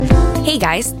Hey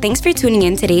guys, thanks for tuning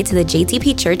in today to the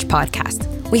JTP Church podcast.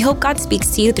 We hope God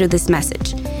speaks to you through this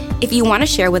message. If you want to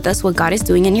share with us what God is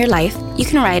doing in your life, you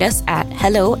can write us at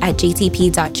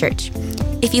hello@jtp.church.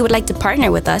 If you would like to partner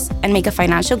with us and make a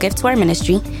financial gift to our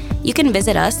ministry, you can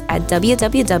visit us at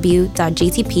www.jtp.church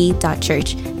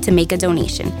to make a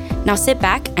donation. Now sit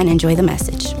back and enjoy the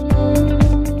message.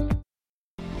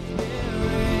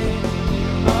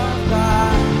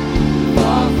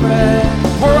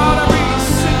 Pour out every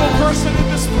single person in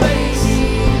this place.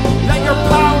 Let your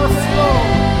power flow.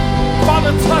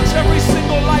 Father, touch every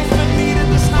single life in need in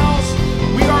this house.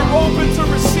 We are open to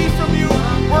receive from you.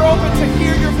 We're open to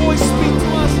hear your voice speak to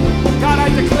us. God,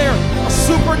 I declare a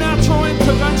supernatural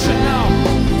intervention now.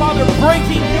 Father,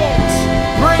 breaking yokes,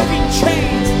 breaking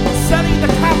chains, setting the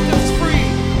captives free.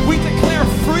 We declare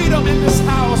freedom in this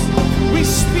house. We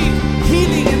speak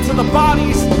healing into the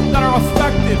bodies that are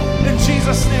affected in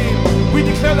Jesus' name. We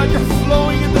declare that you're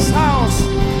flowing in this house.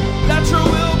 Let your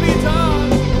will be done.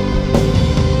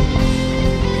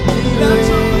 Let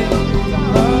your will be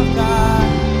done. God,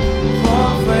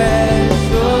 for fresh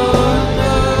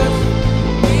goodness,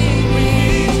 we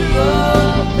need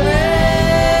your presence.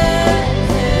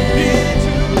 Need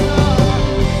to know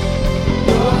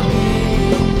your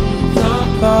kingdom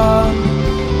come,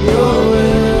 your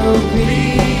will be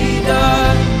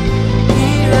done.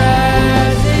 Here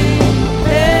as in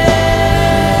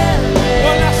heaven.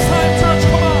 One last time, church,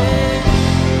 come on.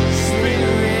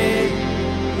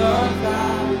 Spirit of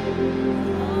God,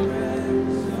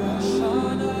 fresh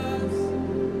on us.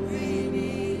 We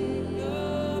need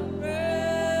your presence.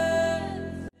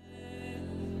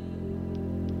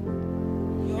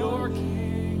 Your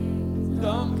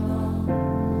kingdom come,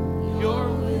 your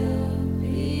will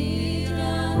be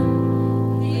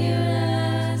done. Here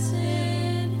as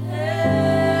in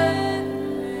heaven.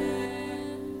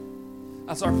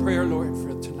 That's our prayer, Lord,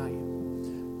 for tonight.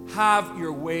 Have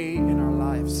your way in our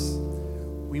lives.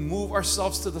 We move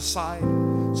ourselves to the side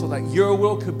so that your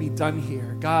will could be done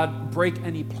here. God, break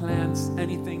any plans,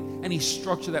 anything, any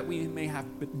structure that we may have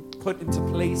been put into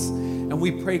place. And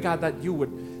we pray, God, that you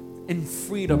would, in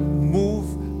freedom,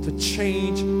 move to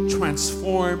change,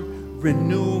 transform,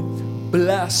 renew,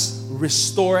 bless,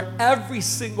 restore every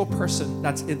single person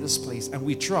that's in this place. And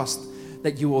we trust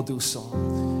that you will do so.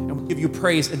 And we give you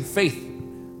praise in faith,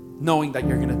 knowing that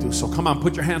you're going to do so. Come on,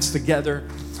 put your hands together.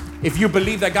 If you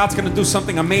believe that God's going to do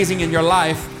something amazing in your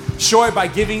life, show it by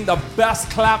giving the best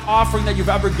clap offering that you've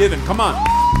ever given. Come on.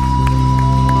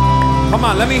 Come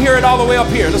on, let me hear it all the way up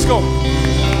here. Let's go.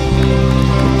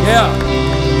 Yeah.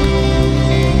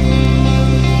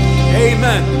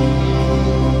 Amen.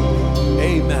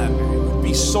 Amen. It would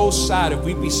be so sad if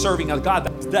we'd be serving a God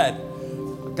that's dead,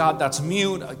 a God that's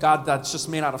mute, a God that's just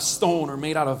made out of stone or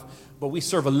made out of, but we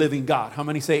serve a living God. How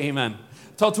many say amen?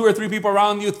 Tell 2 or 3 people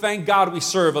around you, thank God we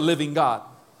serve a living God.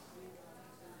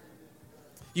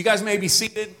 You guys may be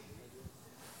seated.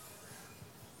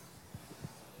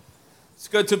 It's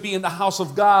good to be in the house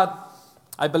of God.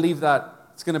 I believe that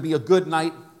it's going to be a good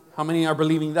night. How many are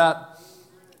believing that?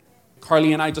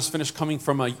 Carly and I just finished coming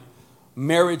from a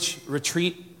marriage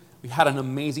retreat. We had an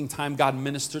amazing time. God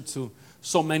ministered to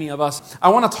so many of us. I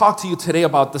want to talk to you today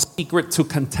about the secret to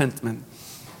contentment.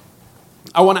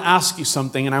 I want to ask you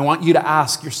something, and I want you to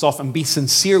ask yourself and be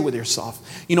sincere with yourself.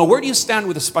 You know, where do you stand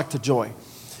with respect to joy?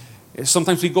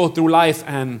 Sometimes we go through life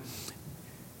and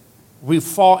we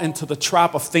fall into the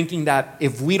trap of thinking that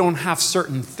if we don't have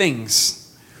certain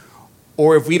things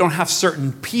or if we don't have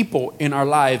certain people in our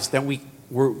lives, then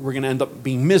we're going to end up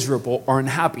being miserable or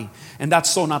unhappy. And that's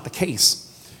so not the case.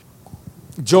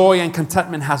 Joy and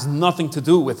contentment has nothing to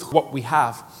do with what we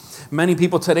have. Many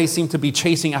people today seem to be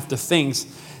chasing after things,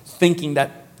 thinking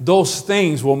that those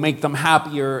things will make them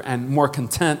happier and more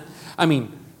content. I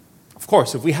mean, of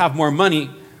course, if we have more money,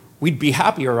 we'd be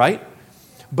happier, right?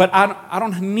 But I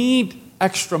don't need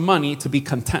extra money to be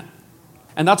content.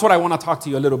 And that's what I want to talk to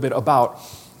you a little bit about.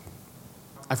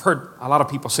 I've heard a lot of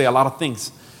people say a lot of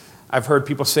things. I've heard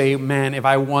people say, man, if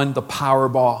I won the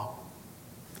Powerball,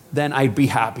 then I'd be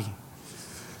happy.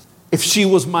 If she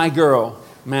was my girl,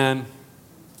 man,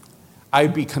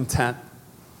 I'd be content.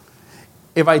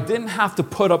 If I didn't have to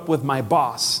put up with my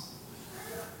boss,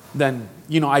 then,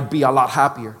 I'd be a lot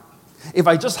happier. If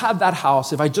I just had that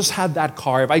house, if I just had that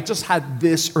car, if I just had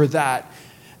this or that,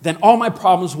 then all my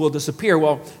problems will disappear.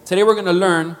 Well, today we're going to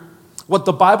learn what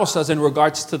the Bible says in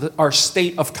regards to our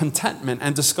state of contentment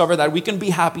and discover that we can be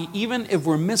happy even if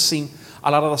we're missing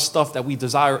a lot of the stuff that we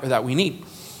desire or that we need.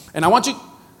 And I want you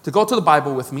to go to the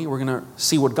Bible with me. We're going to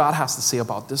see what God has to say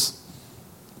about this.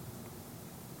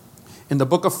 In the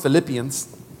book of Philippians,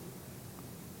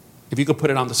 if you could put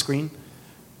it on the screen,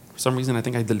 some reason, I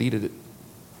think I deleted it.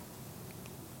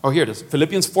 Oh, here it is.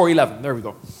 Philippians 4:11. There we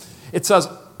go. It says,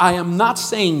 I am not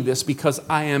saying this because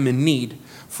I am in need,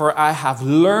 for I have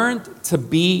learned to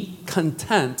be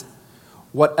content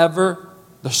whatever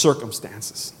the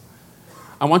circumstances.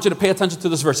 I want you to pay attention to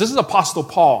this verse. This is Apostle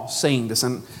Paul saying this.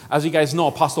 And as you guys know,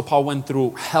 Apostle Paul went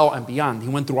through hell and beyond. He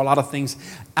went through a lot of things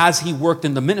as he worked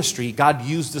in the ministry. God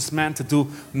used this man to do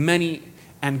many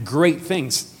and great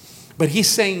things. But he's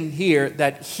saying here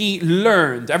that he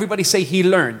learned. Everybody say he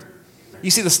learned. You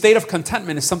see, the state of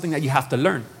contentment is something that you have to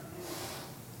learn.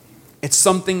 It's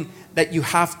something that you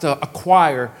have to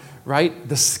acquire, right?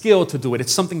 The skill to do it.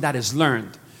 It's something that is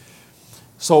learned.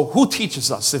 So who teaches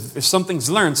us? If something's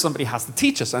learned, somebody has to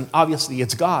teach us. And obviously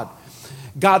it's God.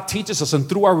 God teaches us, and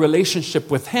through our relationship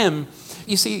with Him,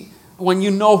 you see, when you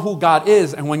know who God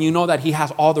is and when you know that He has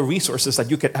all the resources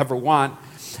that you could ever want,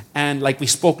 and like we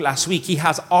spoke last week, He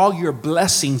has all your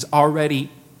blessings already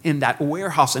in that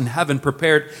warehouse in heaven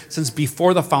prepared since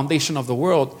before the foundation of the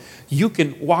world, you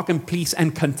can walk in peace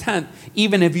and content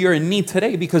even if you're in need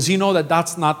today, because you know that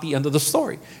that's not the end of the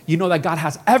story. You know that God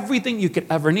has everything you could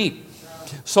ever need.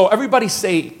 So everybody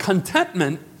say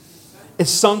contentment is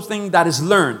something that is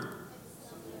learned.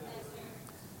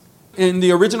 In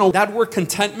the original, that word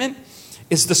contentment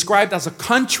is described as a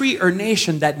country or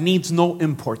nation that needs no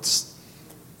imports.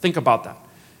 Think about that.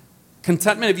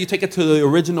 Contentment, if you take it to the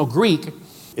original Greek,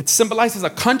 it symbolizes a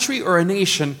country or a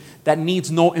nation that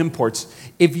needs no imports.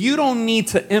 If you don't need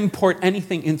to import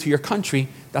anything into your country,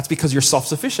 that's because you're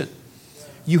self-sufficient.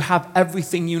 You have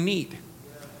everything you need.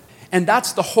 And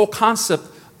that's the whole concept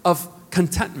of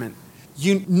contentment.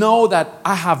 You know that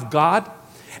I have God,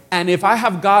 and if I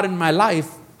have God in my life,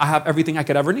 I have everything I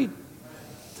could ever need.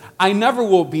 I never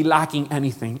will be lacking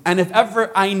anything. And if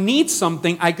ever I need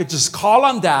something, I could just call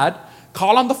on Dad,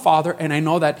 call on the Father, and I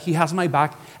know that He has my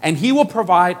back, and He will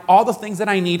provide all the things that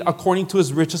I need according to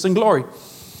His riches and glory.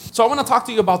 So I want to talk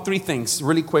to you about three things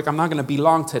really quick. I'm not going to be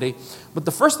long today. But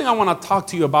the first thing I want to talk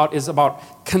to you about is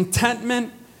about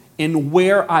contentment in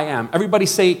where I am. Everybody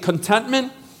say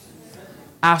contentment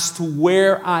as to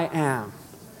where I am.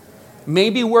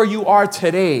 Maybe where you are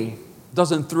today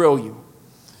doesn't thrill you.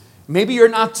 Maybe you're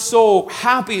not so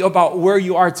happy about where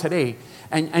you are today.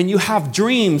 And you have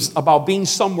dreams about being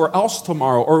somewhere else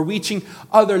tomorrow or reaching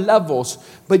other levels.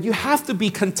 But you have to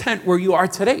be content where you are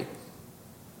today.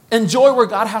 Enjoy where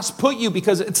God has put you,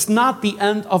 because it's not the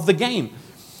end of the game.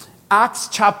 Acts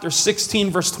chapter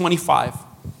 16, verse 25.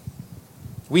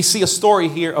 We see a story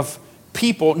here of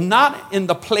people not in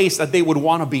the place that they would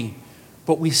want to be,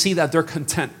 but we see that they're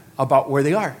content about where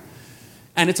they are.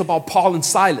 And it's about Paul and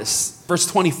Silas. Verse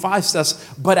 25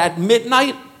 says, but at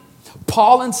midnight,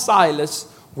 Paul and Silas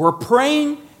were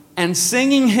praying and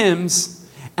singing hymns,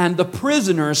 and the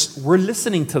prisoners were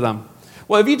listening to them.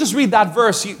 Well, if you just read that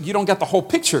verse, you don't get the whole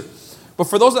picture. But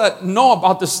for those that know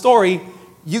about the story,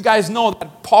 you guys know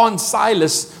that Paul and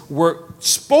Silas were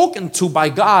spoken to by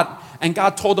God, and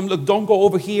God told them, look, don't go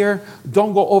over here,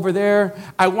 don't go over there.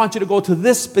 I want you to go to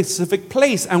this specific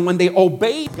place. And when they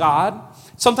obeyed God,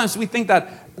 sometimes we think that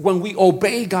when we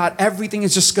obey God, everything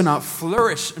is just going to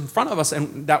flourish in front of us,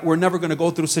 and that we're never going to go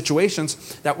through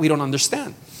situations that we don't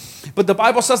understand. But the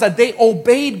Bible says that they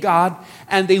obeyed God,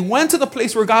 and they went to the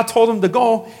place where God told them to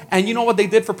go. And you know what they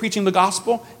did for preaching the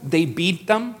gospel? They beat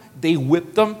them, they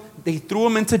whipped them, they threw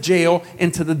them into jail,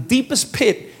 into the deepest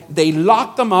pit. They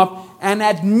locked them up, and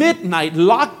at midnight,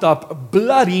 locked up,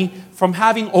 bloody, from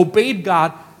having obeyed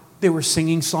God, they were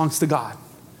singing songs to God.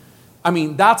 I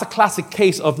mean, that's a classic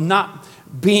case of not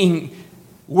being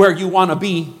where you want to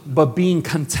be, but being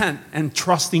content and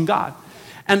trusting God.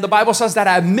 And the Bible says that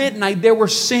at midnight, they were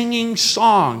singing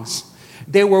songs.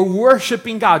 They were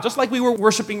worshiping God, just like we were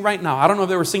worshiping right now. I don't know if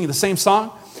they were singing the same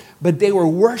song, but they were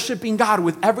worshiping God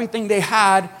with everything they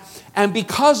had. And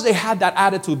because they had that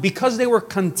attitude, because they were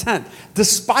content,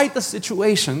 despite the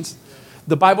situations,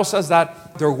 the Bible says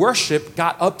that their worship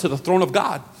got up to the throne of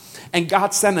God. And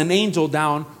God sent an angel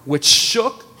down, which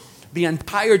shook the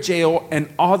entire jail,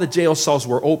 and all the jail cells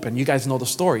were open. You guys know the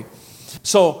story.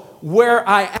 So where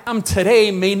I am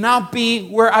today may not be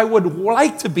where I would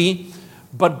like to be,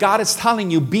 but God is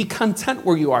telling you, be content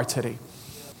where you are today.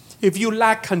 If you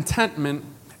lack contentment,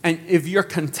 and if your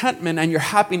contentment and your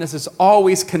happiness is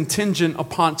always contingent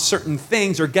upon certain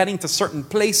things or getting to certain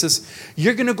places,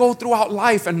 you're going to go throughout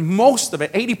life, and most of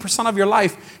it, 80% of your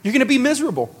life, you're going to be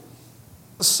miserable.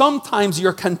 Sometimes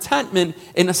your contentment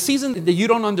in a season that you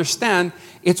don't understand,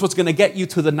 it's what's going to get you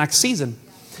to the next season.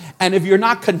 And if you're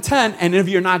not content, and if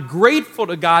you're not grateful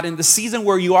to God in the season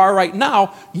where you are right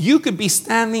now, you could be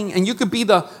standing, and you could be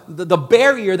the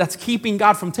barrier that's keeping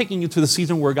God from taking you to the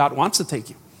season where God wants to take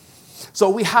you. So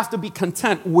we have to be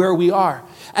content where we are.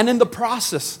 And in the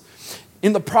process,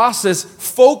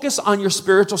 focus on your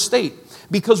spiritual state.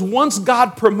 Because once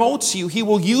God promotes you, he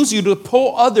will use you to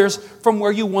pull others from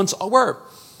where you once were.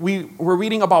 We were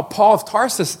reading about Paul of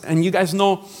Tarsus, and you guys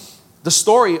know the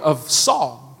story of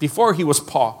Saul before he was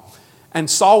Paul. And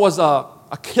Saul was a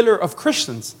killer of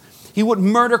Christians. He would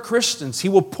murder Christians. He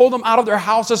would pull them out of their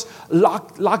houses,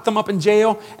 lock them up in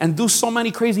jail, and do so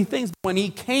many crazy things. When he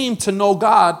came to know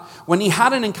God, when he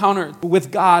had an encounter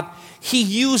with God, he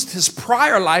used his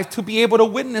prior life to be able to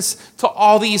witness to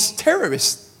all these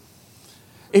terrorists.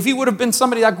 If he would have been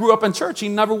somebody that grew up in church, he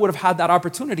never would have had that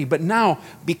opportunity. But now,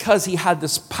 because he had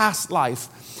this past life,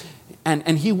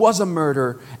 and he was a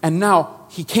murderer, and now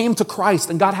he came to Christ,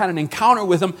 and God had an encounter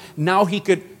with him, now he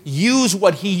could use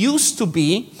what he used to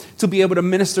be able to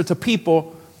minister to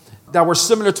people that were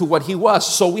similar to what he was.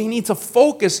 So we need to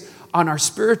focus on our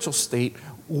spiritual state.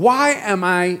 Why am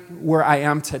I where I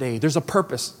am today? There's a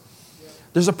purpose.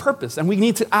 There's a purpose, and we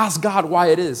need to ask God why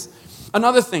it is.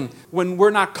 Another thing, when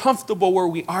we're not comfortable where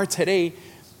we are today,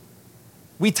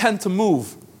 we tend to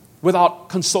move without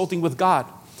consulting with God.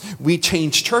 We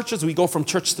change churches, we go from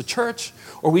church to church,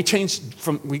 or we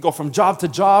go from job to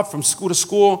job, from school to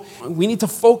school. We need to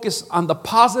focus on the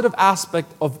positive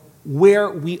aspect of where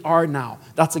we are now.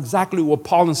 That's exactly what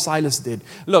Paul and Silas did.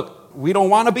 Look, we don't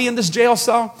want to be in this jail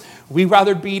cell. We'd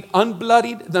rather be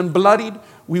unbloodied than bloodied.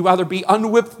 We'd rather be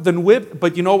unwhipped than whipped.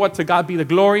 But you know what? To God be the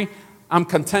glory. I'm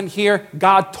content here.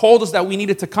 God told us that we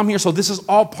needed to come here, so this is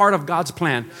all part of God's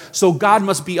plan. So God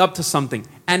must be up to something.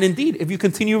 And indeed, if you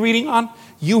continue reading on,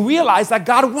 you realize that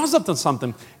God was up to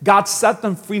something. God set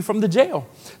them free from the jail.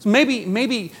 So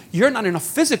maybe you're not in a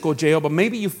physical jail, but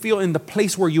maybe you feel in the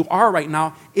place where you are right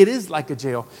now, it is like a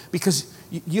jail because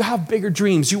you have bigger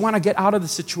dreams. You want to get out of the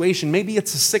situation. Maybe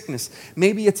it's a sickness.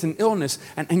 Maybe it's an illness.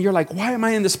 And you're like, why am I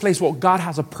in this place? Well, God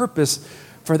has a purpose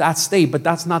for that state, but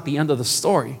that's not the end of the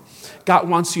story. God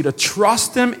wants you to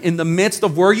trust him in the midst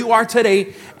of where you are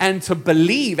today and to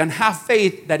believe and have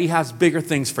faith that he has bigger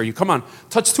things for you. Come on,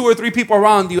 touch 2 or 3 people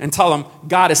around you and tell them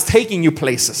God is taking you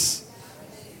places.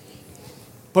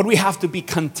 But we have to be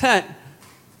content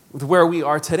with where we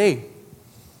are today.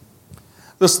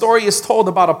 The story is told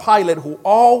about a pilot who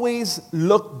always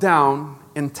looked down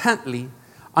intently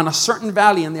on a certain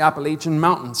valley in the Appalachian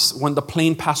Mountains when the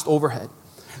plane passed overhead.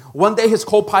 One day his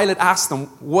co-pilot asked him,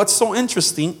 what's so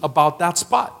interesting about that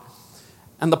spot?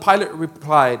 And the pilot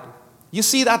replied, you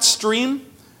see that stream?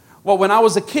 Well, when I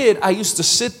was a kid, I used to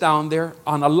sit down there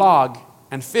on a log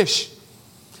and fish.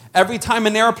 Every time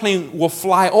an airplane will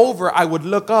fly over, I would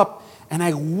look up and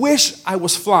I wish I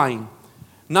was flying.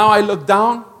 Now I look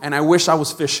down and I wish I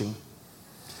was fishing.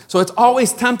 So it's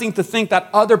always tempting to think that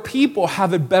other people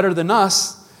have it better than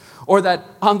us, or that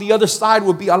on the other side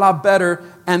would be a lot better,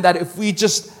 and that if we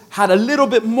just had a little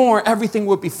bit more, everything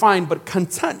would be fine. But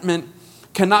contentment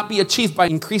cannot be achieved by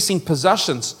increasing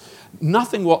possessions.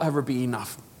 Nothing will ever be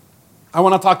enough. I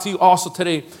want to talk to you also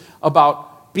today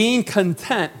about being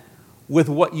content with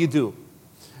what you do.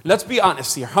 Let's be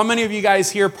honest here. How many of you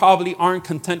guys here probably aren't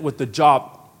content with the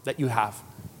job that you have?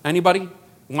 Anybody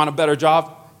want a better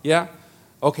job? Yeah?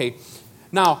 Okay.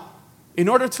 Now, in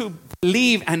order to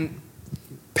believe and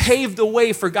pave the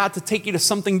way for God to take you to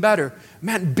something better,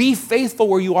 man, be faithful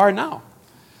where you are now.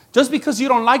 Just because you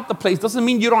don't like the place doesn't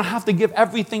mean you don't have to give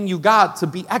everything you got to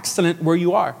be excellent where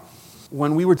you are.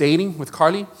 When we were dating with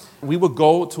Carly, we would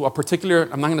go to a particular,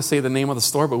 I'm not going to say the name of the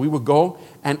store, but we would go,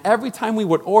 and every time we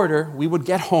would order, we would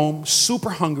get home super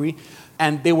hungry,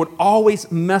 and they would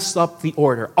always mess up the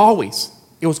order. Always.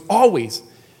 It was always.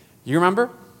 You remember?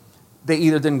 They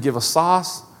either didn't give us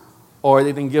sauce, or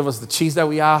they didn't give us the cheese that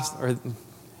we asked, or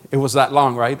it was that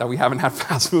long, right, that we haven't had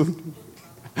fast food.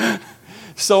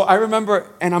 So I remember,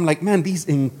 and I'm like, man, these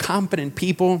incompetent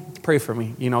people, pray for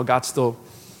me. You know, God's still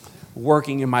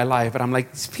working in my life. But I'm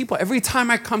like, these people, every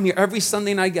time I come here, every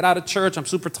Sunday night I get out of church, I'm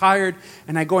super tired,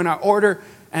 and I go and I order,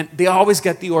 and they always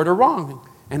get the order wrong.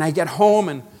 And I get home,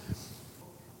 and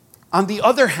on the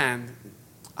other hand,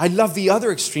 I love the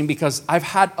other extreme because I've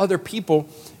had other people,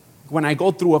 when I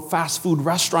go through a fast food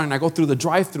restaurant and I go through the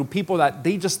drive-thru, people that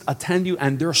they just attend you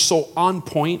and they're so on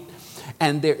point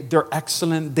and they're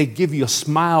excellent. They give you a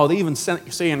smile. They even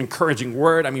say an encouraging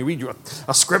word. I mean, read you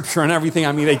a scripture and everything.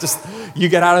 I mean, you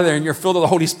get out of there and you're filled with the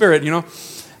Holy Spirit, you know.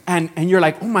 And you're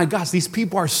like, oh my gosh, these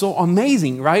people are so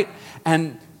amazing, right?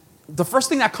 And the first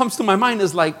thing that comes to my mind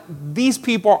is like, these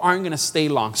people aren't going to stay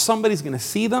long. Somebody's going to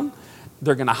see them.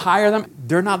 They're going to hire them.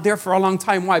 They're not there for a long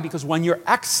time. Why? Because when you're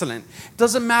excellent, it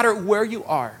doesn't matter where you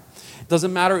are. It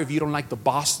doesn't matter if you don't like the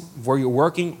boss, where you're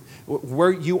working,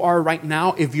 where you are right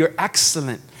now. If you're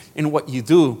excellent in what you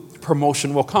do,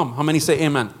 promotion will come. How many say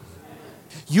amen?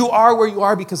 You are where you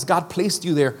are because God placed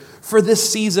you there for this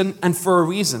season and for a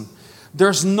reason.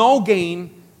 There's no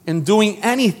gain in doing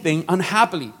anything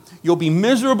unhappily. You'll be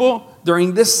miserable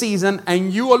during this season,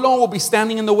 and you alone will be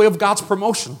standing in the way of God's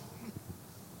promotion.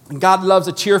 And God loves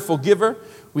a cheerful giver.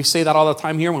 We say that all the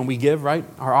time here when we give, right?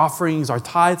 Our offerings, our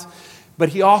tithes. But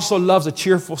He also loves a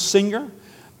cheerful singer,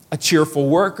 a cheerful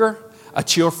worker, a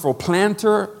cheerful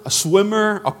planter, a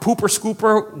swimmer, a pooper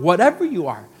scooper, whatever you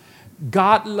are.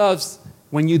 God loves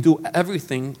when you do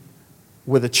everything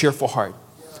with a cheerful heart.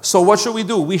 So what should we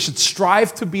do? We should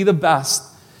strive to be the best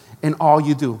in all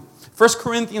you do. 1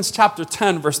 Corinthians chapter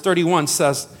 10, verse 31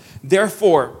 says,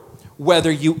 therefore,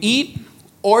 whether you eat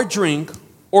or drink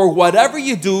or whatever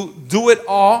you do, do it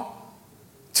all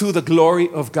to the glory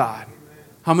of God.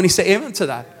 How many say amen to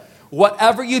that?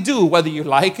 Whatever you do, whether you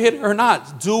like it or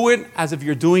not, do it as if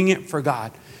you're doing it for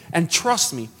God. And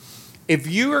trust me, if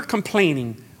you are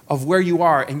complaining of where you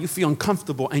are and you feel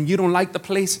uncomfortable and you don't like the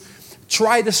place,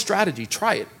 try this strategy.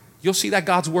 Try it. You'll see that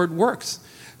God's word works.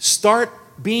 Start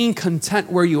being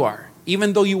content where you are,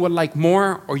 even though you would like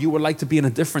more or you would like to be in a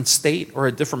different state or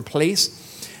a different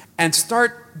place. And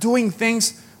start doing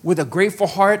things with a grateful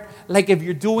heart, like if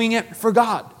you're doing it for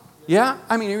God. Yeah?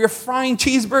 I mean, if you're frying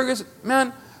cheeseburgers,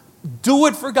 man, do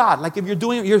it for God. Like if you're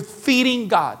doing it, you're feeding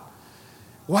God.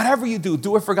 Whatever you do,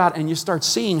 do it for God, and you start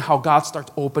seeing how God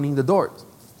starts opening the doors.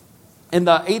 In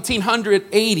the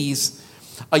 1880s,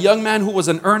 a young man who was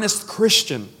an earnest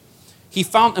Christian, he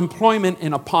found employment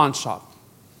in a pawn shop.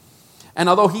 And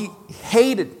although he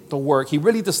hated the work, he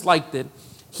really disliked it,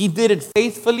 he did it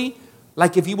faithfully,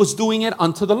 like if he was doing it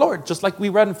unto the Lord, just like we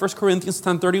read in 1 Corinthians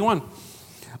 10:31,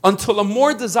 until a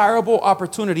more desirable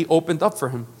opportunity opened up for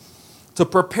him. To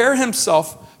prepare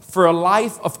himself for a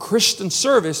life of Christian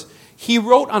service, he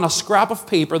wrote on a scrap of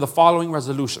paper the following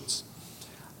resolutions.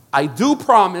 I do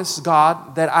promise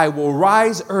God that I will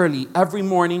rise early every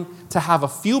morning to have a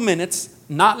few minutes,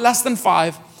 not less than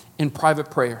 5, in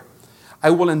private prayer.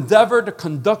 I will endeavor to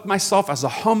conduct myself as a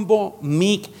humble,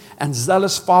 meek, and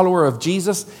zealous follower of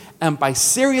Jesus, and by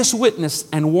serious witness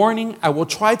and warning, I will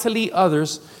try to lead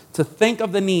others to think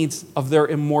of the needs of their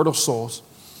immortal souls.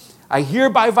 I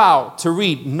hereby vow to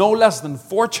read no less than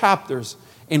 4 chapters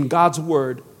in God's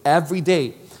Word every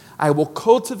day. I will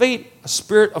cultivate a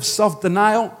spirit of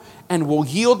self-denial and will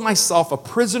yield myself a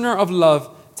prisoner of love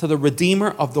to the Redeemer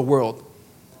of the world.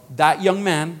 That young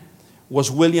man was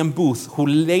William Booth, who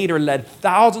later led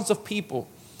thousands of people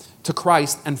to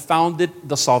Christ and founded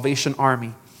the Salvation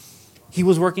Army. He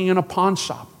was working in a pawn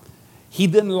shop. He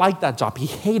didn't like that job. He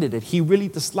hated it. He really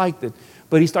disliked it.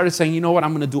 But he started saying, you know what,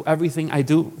 I'm going to do everything I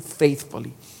do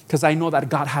faithfully because I know that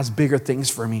God has bigger things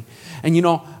for me. And you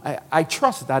know, I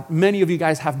trust that many of you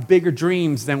guys have bigger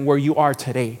dreams than where you are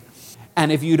today. And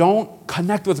if you don't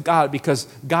connect with God, because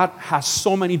God has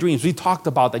so many dreams. We talked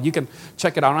about that. You can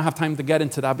check it out. I don't have time to get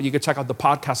into that, but you can check out the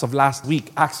podcast of last week,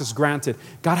 Access Granted.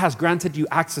 God has granted you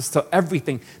access to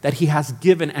everything that He has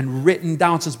given and written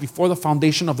down since before the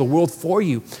foundation of the world for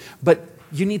you. But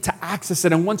you need to access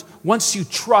it. And once you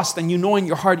trust and you know in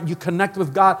your heart, you connect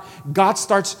with God, God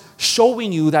starts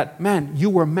showing you that, man, you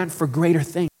were meant for greater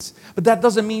things. But that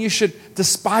doesn't mean you should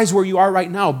despise where you are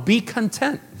right now. Be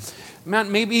content.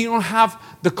 Man, maybe you don't have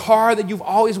the car that you've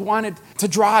always wanted to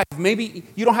drive. Maybe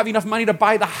you don't have enough money to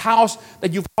buy the house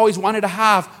that you've always wanted to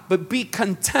have. But be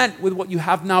content with what you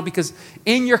have now, because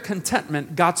in your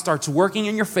contentment, God starts working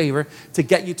in your favor to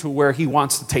get you to where He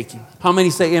wants to take you. How many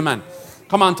say amen?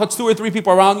 Come on, touch 2 or 3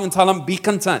 people around you and tell them, be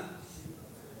content.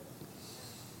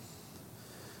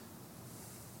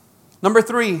 Number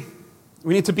 3,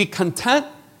 we need to be content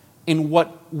in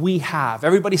what we have.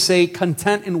 Everybody say,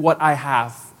 content in what I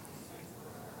have.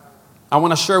 I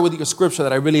want to share with you a scripture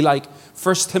that I really like.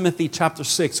 1 Timothy chapter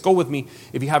 6. Go with me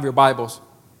if you have your Bibles.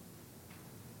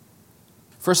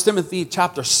 1 Timothy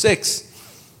chapter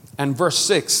 6 and verse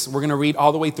 6. We're going to read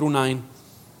all the way through 9.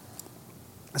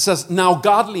 It says, now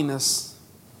godliness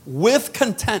with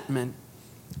contentment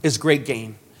is great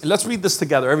gain. And let's read this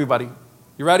together, everybody.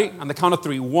 You ready? On the count of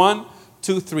 3. 1,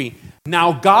 2, 3.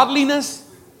 Now godliness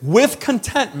with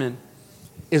contentment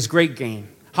is great gain.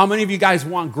 How many of you guys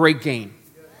want great gain?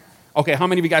 Okay, how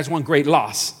many of you guys want great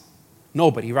loss?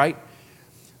 Nobody, right?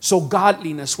 So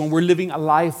godliness, when we're living a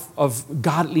life of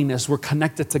godliness, we're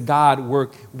connected to God.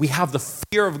 We have the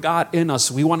fear of God in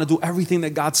us. We want to do everything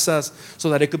that God says so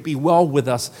that it could be well with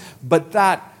us. But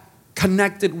that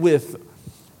connected with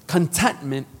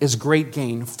contentment is great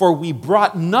gain. For we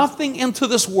brought nothing into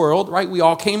this world, right? We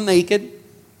all came naked.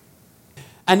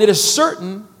 And it is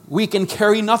certain we can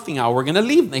carry nothing out. We're going to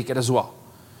leave naked as well.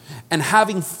 And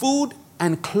having food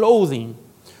and clothing,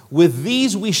 With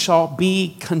these we shall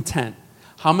be content.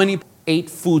 How many ate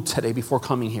food today before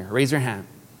coming here? Raise your hand.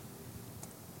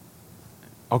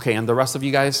 Okay, and the rest of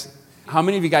you guys? How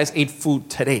many of you guys ate food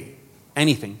today?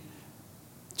 Anything?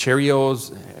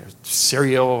 Cheerios,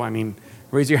 cereal,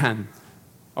 raise your hand.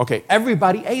 Okay,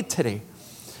 everybody ate today.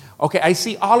 Okay, I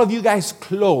see all of you guys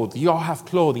clothed. You all have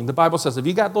clothing. The Bible says if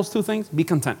you got those two things, be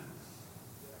content.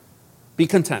 Be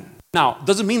content. Now,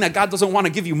 doesn't mean that God doesn't want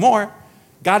to give you more.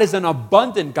 God is an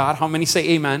abundant God. How many say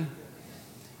amen?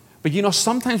 But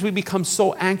sometimes we become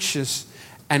so anxious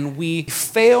and we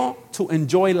fail to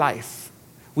enjoy life.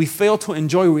 We fail to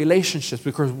enjoy relationships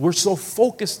because we're so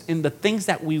focused in the things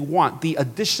that we want, the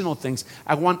additional things.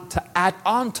 I want to add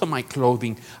on to my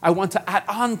clothing. I want to add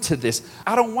on to this.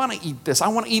 I don't want to eat this. I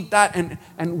want to eat that.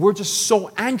 And we're just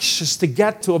so anxious to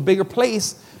get to a bigger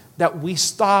place that we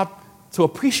stop to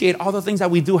appreciate all the things that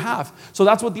we do have. So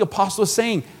that's what the apostle is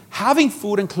saying. Having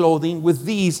food and clothing, with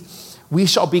these we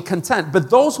shall be content. But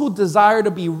those who desire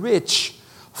to be rich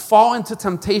fall into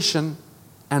temptation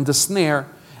and the snare,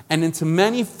 and into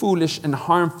many foolish and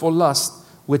harmful lusts,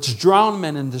 which drown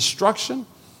men in destruction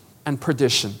and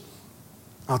perdition.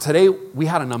 Now today, we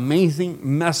had an amazing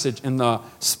message in the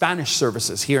Spanish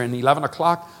services here in 11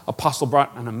 o'clock. Apostle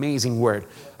brought an amazing word.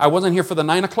 I wasn't here for the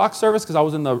 9 o'clock service because I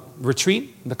was in the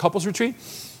retreat, the couples retreat.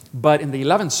 But in the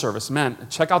 11th service, man,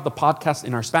 check out the podcast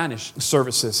in our Spanish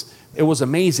services. It was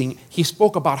amazing. He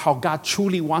spoke about how God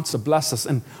truly wants to bless us.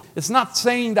 And it's not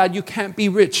saying that you can't be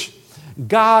rich.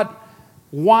 God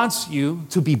wants you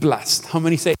to be blessed. How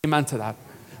many say amen to that?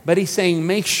 But he's saying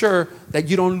make sure that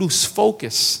you don't lose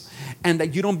focus and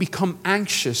that you don't become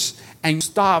anxious and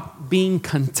stop being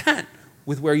content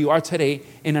with where you are today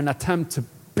in an attempt to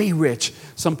be rich.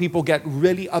 Some people get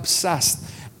really obsessed.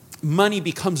 Money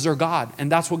becomes their God,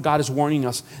 and that's what God is warning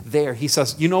us there. He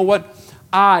says, you know what?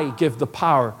 I give the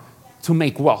power to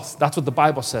make wealth. That's what the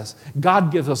Bible says.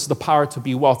 God gives us the power to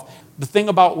be wealth. The thing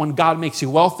about when God makes you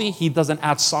wealthy, he doesn't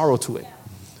add sorrow to it.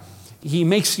 He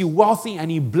makes you wealthy and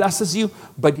he blesses you,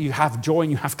 but you have joy and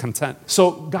you have content.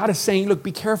 So God is saying, look,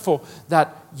 be careful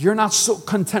that you're not so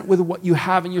content with what you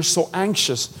have and you're so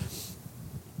anxious.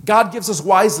 God gives us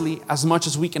wisely as much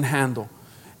as we can handle.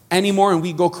 Anymore and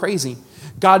we go crazy.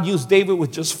 God used David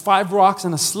with just 5 rocks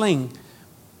and a sling.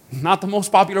 Not the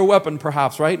most popular weapon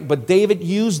perhaps, right? But David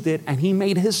used it and he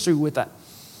made history with that.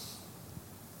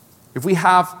 If we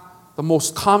have the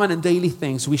most common and daily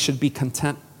things, we should be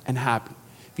content and happy.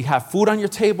 If you have food on your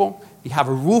table, if you have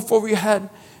a roof over your head,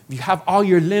 if you have all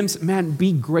your limbs, man,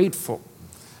 be grateful.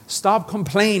 Stop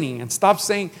complaining and stop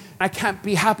saying, I can't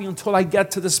be happy until I get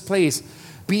to this place.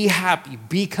 Be happy,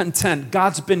 be content.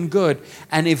 God's been good.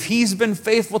 And if he's been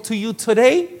faithful to you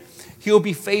today, he'll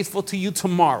be faithful to you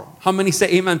tomorrow. How many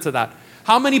say amen to that?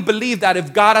 How many believe that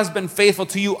if God has been faithful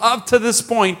to you up to this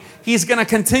point, he's going to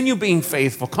continue being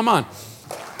faithful? Come on.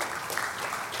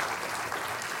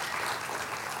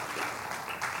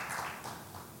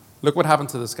 Look what happened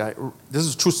to this guy. This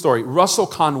is a true story. Russell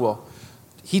Conwell.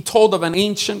 He told of an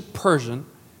ancient Persian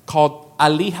called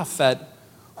Ali Hafed,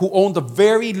 who owned a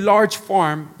very large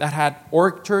farm that had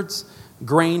orchards,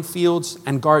 grain fields,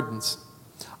 and gardens.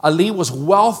 Ali was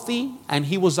wealthy and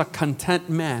he was a content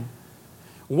man.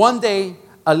 One day,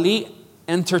 Ali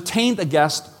entertained a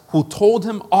guest who told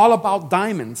him all about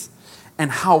diamonds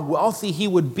and how wealthy he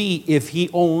would be if he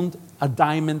owned a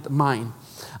diamond mine.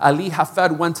 Ali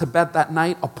Hafed went to bed that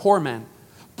night a poor man.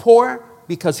 Poor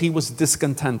because he was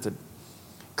discontented.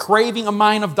 Craving a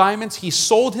mine of diamonds, he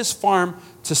sold his farm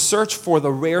to search for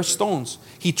the rare stones.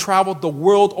 He traveled the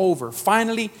world over,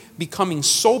 finally becoming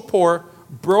so poor,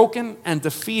 broken, and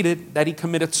defeated that he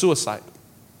committed suicide.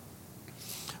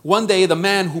 One day, the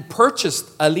man who purchased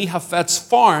Ali Hafed's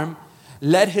farm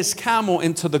led his camel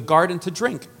into the garden to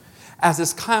drink. As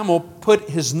his camel put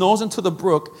his nose into the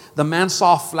brook, the man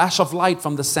saw a flash of light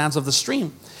from the sands of the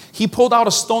stream. He pulled out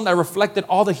a stone that reflected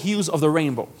all the hues of the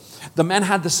rainbow. The man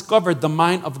had discovered the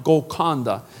mine of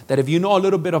Golconda, that if you know a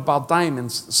little bit about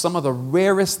diamonds, some of the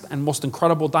rarest and most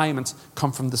incredible diamonds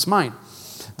come from this mine.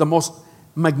 The most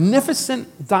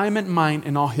magnificent diamond mine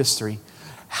in all history.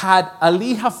 Had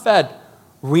Ali Hafed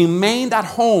remained at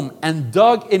home and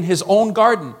dug in his own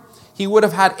garden, he would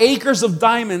have had acres of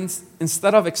diamonds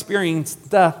instead of experiencing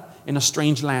death in a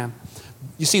strange land.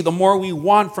 You see, the more we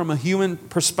want from a human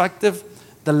perspective,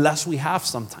 the less we have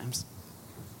sometimes.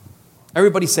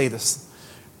 Everybody say this.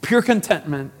 Pure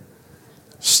contentment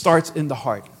starts in the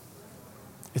heart.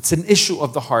 It's an issue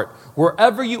of the heart.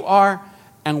 Wherever you are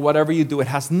and whatever you do, it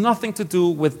has nothing to do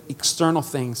with external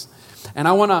things. And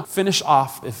I want to finish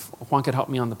off, if Juan could help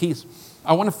me on the keys.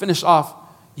 I want to finish off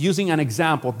using an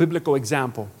example, a biblical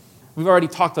example. We've already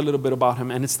talked a little bit about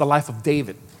him, and it's the life of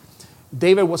David.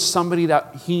 David was somebody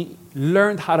that he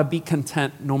learned how to be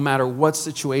content no matter what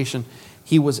situation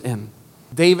he was in.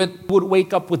 David would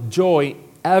wake up with joy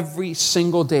every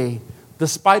single day,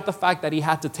 despite the fact that he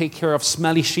had to take care of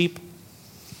smelly sheep.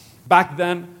 Back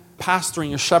then,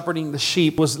 pastoring or shepherding the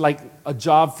sheep was like a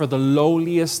job for the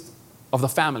lowliest of the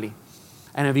family.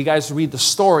 And if you guys read the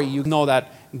story, you know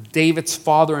that David's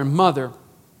father and mother,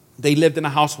 they lived in a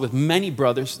house with many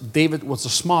brothers. David was the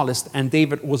smallest, and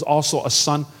David was also a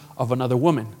son of another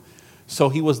woman. So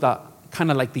he was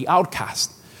kind of like the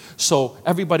outcast. So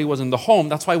everybody was in the home.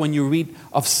 That's why when you read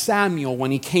of Samuel,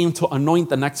 when he came to anoint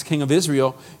the next king of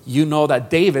Israel, you know that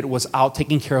David was out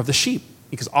taking care of the sheep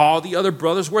because all the other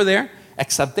brothers were there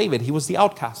except David. He was the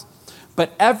outcast.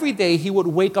 But every day he would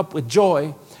wake up with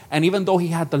joy, and even though he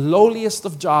had the lowliest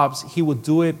of jobs, he would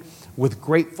do it with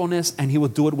gratefulness, and he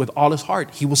would do it with all his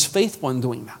heart. He was faithful in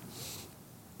doing that.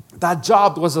 That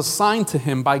job was assigned to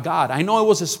him by God. I know it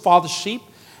was his father's sheep,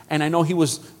 and I know he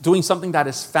was doing something that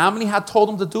his family had told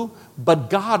him to do, but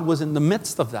God was in the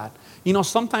midst of that. You know,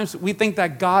 sometimes we think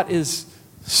that God is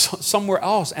somewhere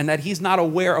else and that he's not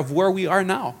aware of where we are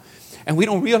now. And we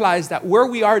don't realize that where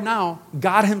we are now,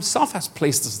 God himself has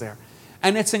placed us there.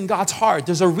 And it's in God's heart.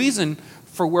 There's a reason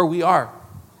for where we are.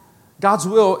 God's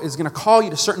will is going to call you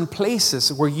to certain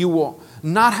places where you will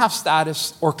not have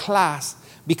status or class,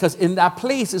 because in that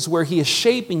place is where he is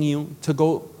shaping you to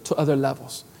go to other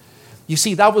levels. You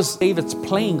see, that was David's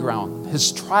playing ground,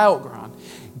 his trial ground.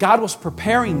 God was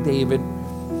preparing David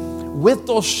with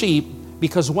those sheep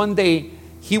because one day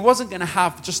he wasn't going to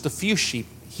have just a few sheep.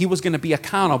 He was going to be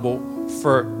accountable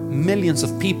for millions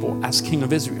of people as king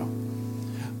of Israel.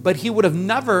 But he would have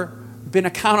never been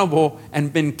accountable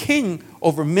and been king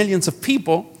over millions of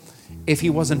people if he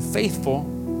wasn't faithful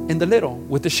in the little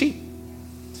with the sheep.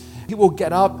 He will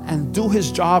get up and do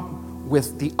his job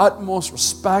with the utmost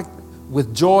respect,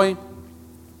 with joy.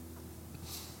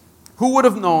 Who would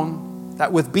have known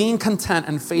that with being content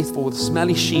and faithful with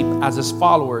smelly sheep as his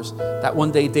followers, that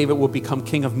one day David would become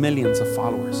king of millions of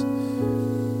followers?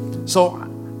 So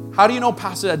how do you know,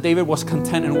 Pastor, that David was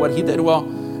content in what he did? Well,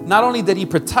 not only did he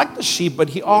protect the sheep, but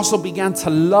he also began to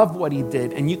love what he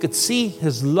did. And you could see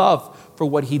his love for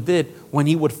what he did when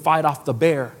he would fight off the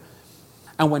bear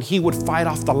and when he would fight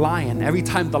off the lion. Every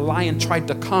time the lion tried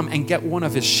to come and get one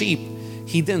of his sheep,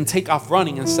 he didn't take off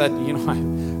running and said, you know,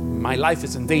 my life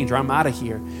is in danger, I'm out of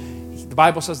here. The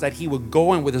Bible says that he would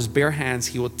go in with his bare hands,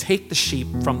 he would take the sheep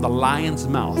from the lion's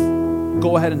mouth.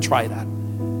 Go ahead and try that.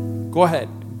 Go ahead.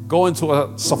 Go into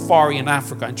a safari in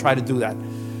Africa and try to do that.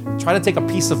 Try to take a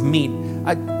piece of meat.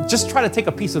 Just try to take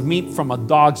a piece of meat from a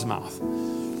dog's mouth,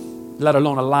 let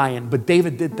alone a lion. But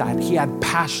David did that. He had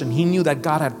passion. He knew that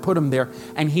God had put him there,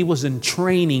 and he was in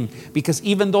training, because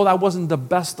even though that wasn't the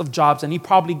best of jobs and he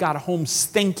probably got home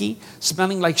stinky,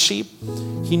 smelling like sheep,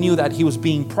 he knew that he was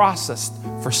being processed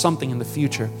for something in the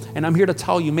future. And I'm here to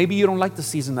tell you, maybe you don't like the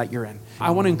season that you're in.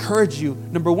 I want to encourage you,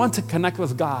 number one, to connect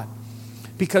with God.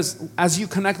 Because as you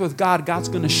connect with God, God's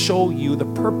going to show you the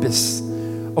purpose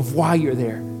of why you're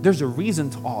there. There's a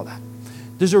reason to all that.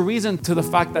 There's a reason to the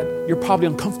fact that you're probably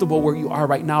uncomfortable where you are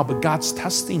right now, but God's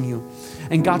testing you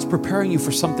and God's preparing you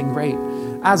for something great,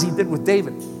 as he did with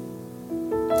David.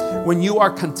 When you are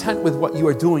content with what you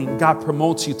are doing, God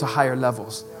promotes you to higher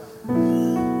levels.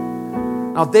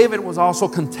 Now, David was also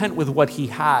content with what he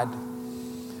had.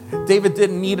 David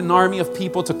didn't need an army of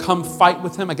people to come fight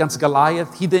with him against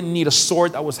Goliath. He didn't need a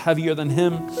sword that was heavier than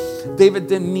him. David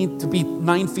didn't need to be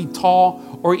 9 feet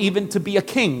tall or even to be a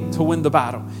king to win the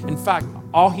battle. In fact,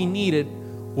 all he needed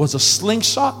was a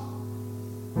slingshot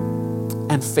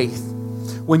and faith.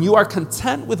 When you are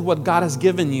content with what God has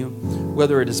given you,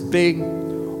 whether it is big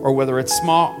or whether it's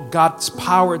small, God's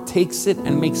power takes it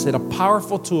and makes it a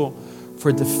powerful tool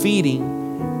for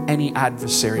defeating any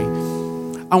adversary.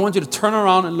 I want you to turn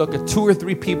around and look at 2 or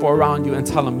 3 people around you and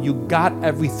tell them, you got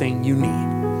everything you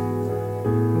need.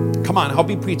 Come on, help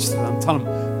me preach to them. Tell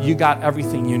them, you got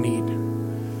everything you need.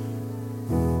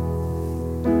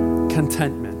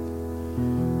 Contentment.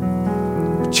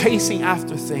 Chasing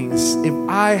after things. If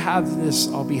I have this,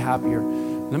 I'll be happier.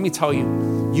 Let me tell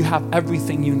you, you have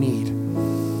everything you need.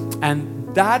 And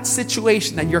that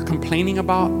situation that you're complaining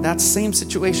about, that same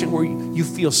situation where you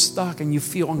feel stuck and you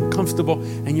feel uncomfortable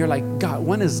and you're like, God,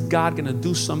 when is God going to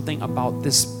do something about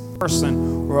this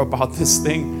person or about this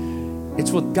thing?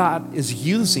 It's what God is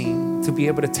using to be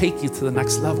able to take you to the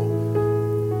next level.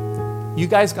 You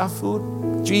guys got food?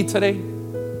 Did you eat today?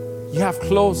 You have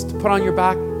clothes to put on your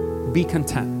back? Be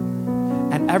content.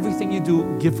 And everything you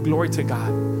do, give glory to God.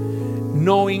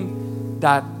 Knowing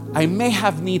that I may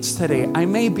have needs today. I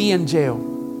may be in jail,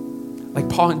 like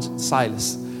Paul and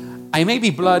Silas. I may be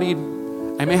bloodied.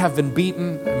 I may have been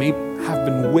beaten. I may have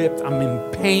been whipped. I'm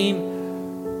in pain.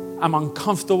 I'm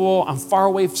uncomfortable. I'm far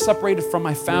away, separated from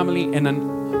my family in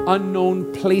an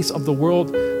unknown place of the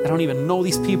world. I don't even know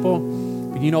these people.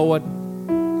 But you know what?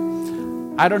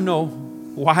 I don't know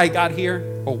why I got here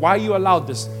or why you allowed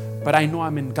this, but I know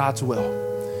I'm in God's will.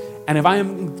 And if I am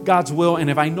in God's will, and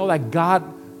if I know that God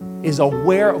is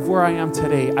aware of where I am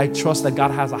today, I trust that God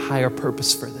has a higher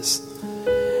purpose for this.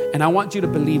 And I want you to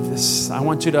believe this.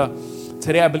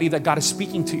 Today I believe that God is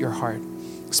speaking to your heart.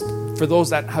 For those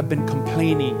that have been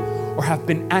complaining or have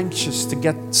been anxious to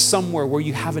get somewhere where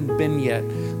you haven't been yet,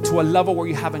 to a level where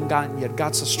you haven't gotten yet,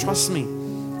 God says, trust me,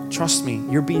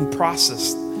 you're being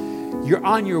processed. You're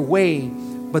on your way,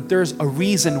 but there's a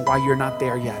reason why you're not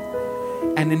there yet.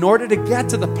 And in order to get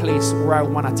to the place where I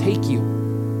want to take you,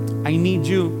 I need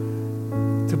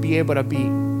you to be able to be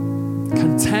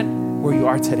content where you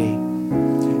are today.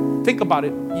 Think about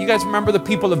it. You guys remember the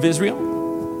people of Israel?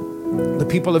 The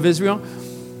people of Israel,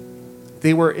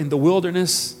 they were in the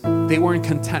wilderness. They weren't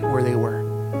content where they were.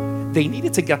 They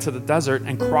needed to get to the desert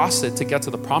and cross it to get to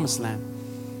the promised land.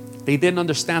 They didn't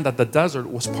understand that the desert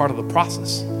was part of the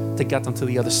process to get them to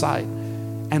the other side.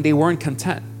 And they weren't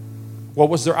content. What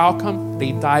was their outcome?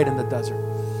 They died in the desert.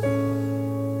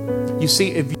 You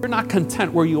see, if you're not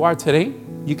content where you are today,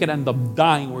 you can end up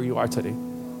dying where you are today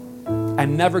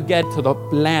and never get to the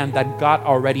land that God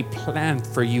already planned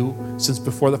for you since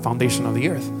before the foundation of the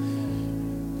earth.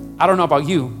 I don't know about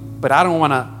you, but I don't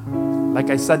want to, like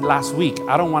I said last week,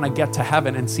 I don't want to get to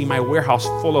heaven and see my warehouse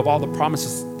full of all the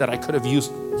promises that I could have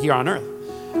used here on earth.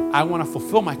 I want to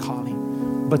fulfill my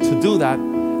calling. But to do that,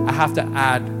 I have to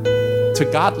add to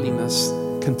godliness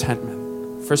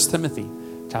contentment. 1 Timothy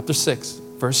chapter 6,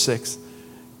 verse 6.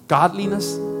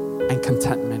 Godliness and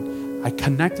contentment. I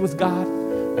connect with God,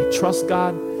 I trust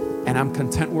God, and I'm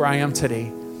content where I am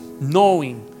today,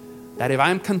 knowing that if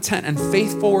I'm content and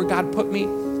faithful where God put me,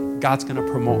 God's going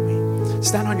to promote me.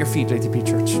 Stand on your feet, JTP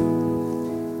Church.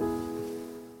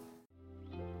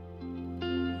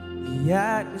 The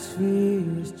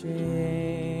atmosphere is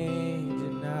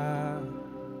changing now,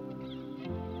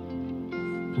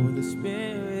 for the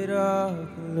Spirit of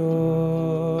the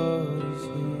Lord is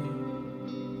here.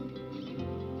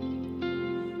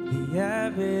 The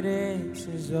evidence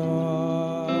is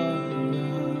all around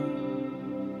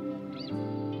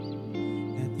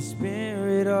that the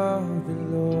Spirit of the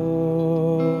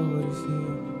Lord is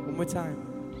here. One more time.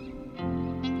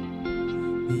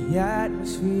 The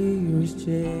atmosphere is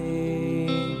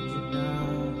changing now,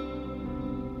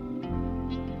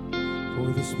 for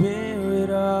the Spirit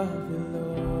of the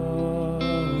Lord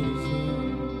is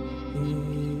here.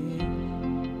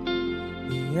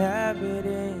 The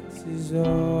evidence is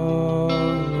all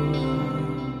around,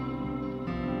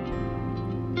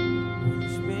 for the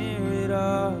Spirit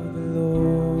of the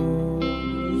Lord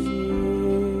is here.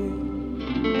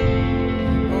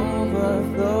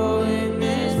 Overflow in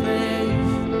this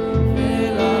place.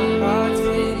 Fill our hearts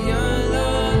with your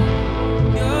love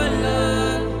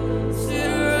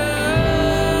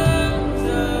surrounds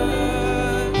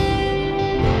us.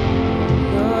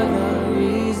 You're the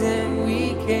reason we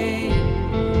came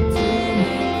to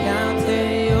encounter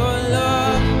your love.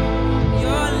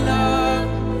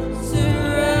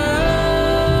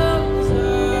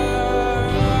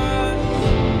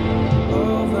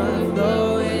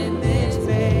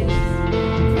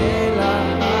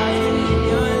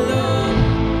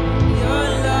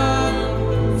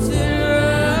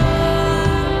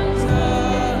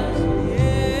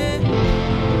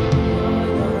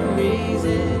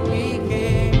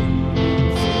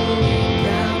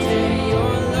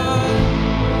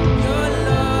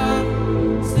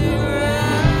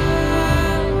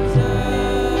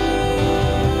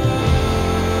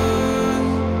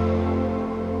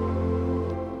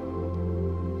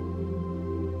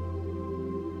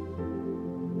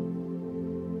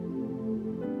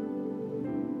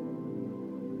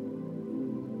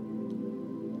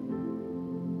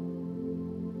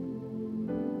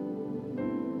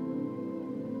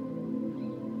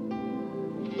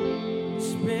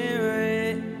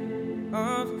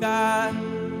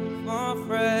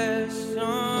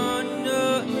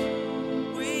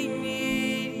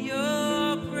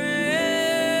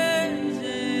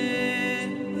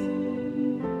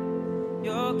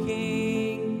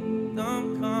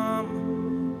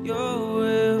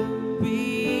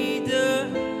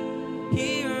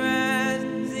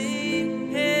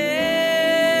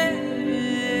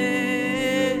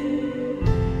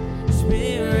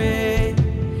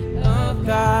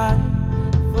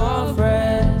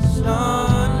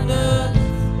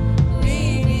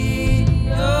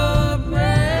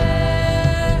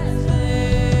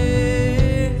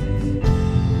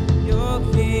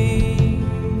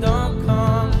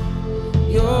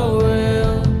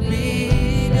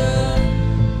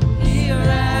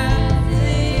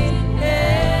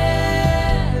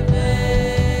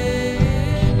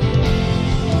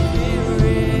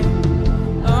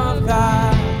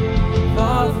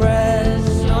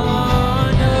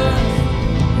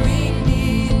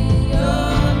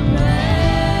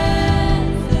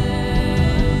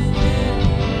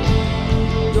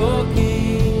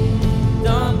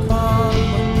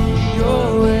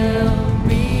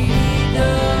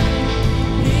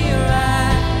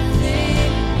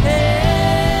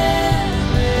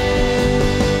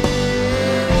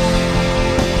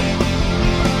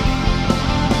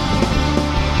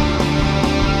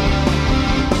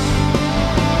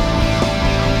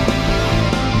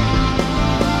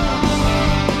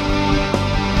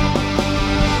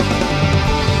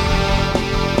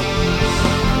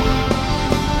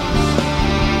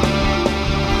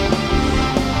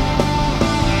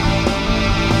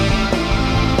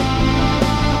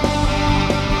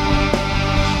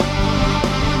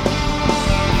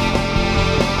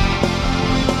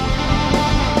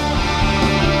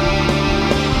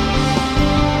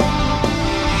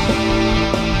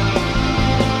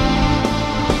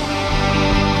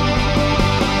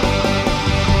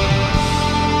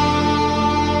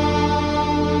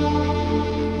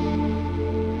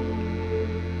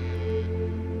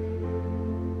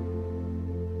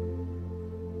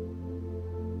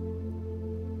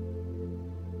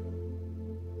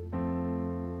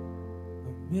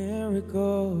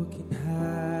 miracle can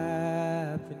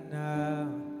happen now.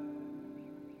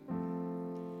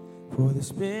 For the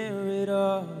Spirit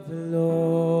of the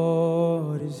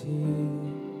Lord is here.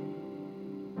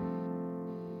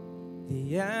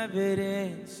 The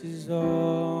evidence is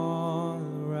all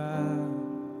around.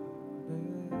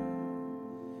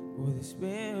 For the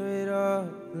Spirit of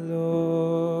the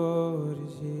Lord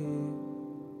is here.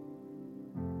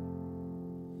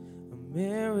 A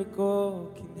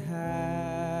miracle can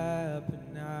happen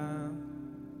now.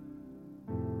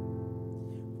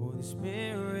 For the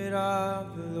Spirit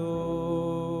of the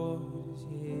Lord is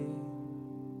here.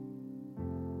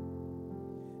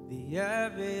 The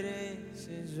evidence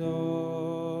is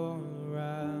all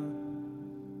around.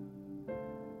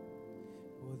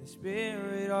 For the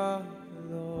Spirit of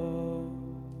the Lord